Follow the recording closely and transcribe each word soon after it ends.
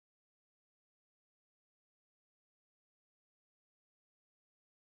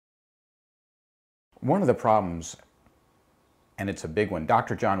One of the problems, and it's a big one,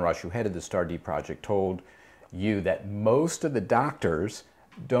 Dr. John Rush, who headed the STAR-D project, told you that most of the doctors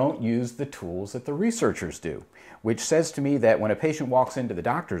don't use the tools that the researchers do, which says to me that when a patient walks into the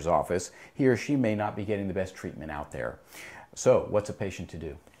doctor's office, he or she may not be getting the best treatment out there. So what's a patient to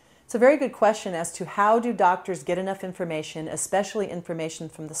do? It's a very good question as to how do doctors get enough information, especially information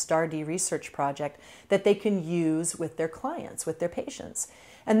from the STAR-D research project, that they can use with their clients, with their patients.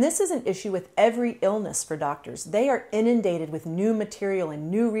 And this is an issue with every illness for doctors. They are inundated with new material and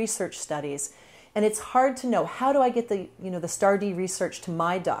new research studies, and it's hard to know, how do I get the STAR-D research to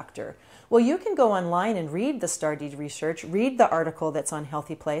my doctor? Well, you can go online and read the STAR-D research, read the article that's on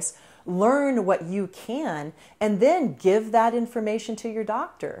HealthyPlace, learn what you can, and then give that information to your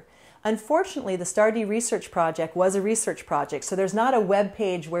doctor. Unfortunately, the STAR-D research project was a research project, so there's not a web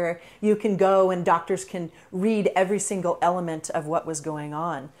page where you can go and doctors can read every single element of what was going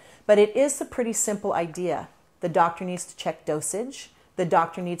on. But it is a pretty simple idea. The doctor needs to check dosage. The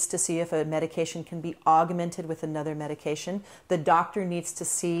doctor needs to see if a medication can be augmented with another medication. The doctor needs to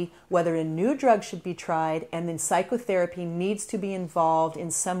see whether a new drug should be tried, and then psychotherapy needs to be involved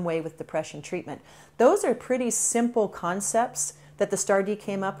in some way with depression treatment. Those are pretty simple concepts that the STAR-D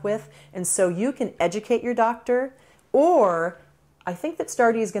came up with, and so you can educate your doctor, or I think that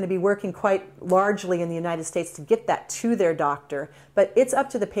STAR-D is going to be working quite largely in the United States to get that to their doctor, but it's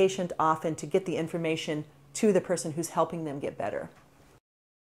up to the patient often to get the information to the person who's helping them get better.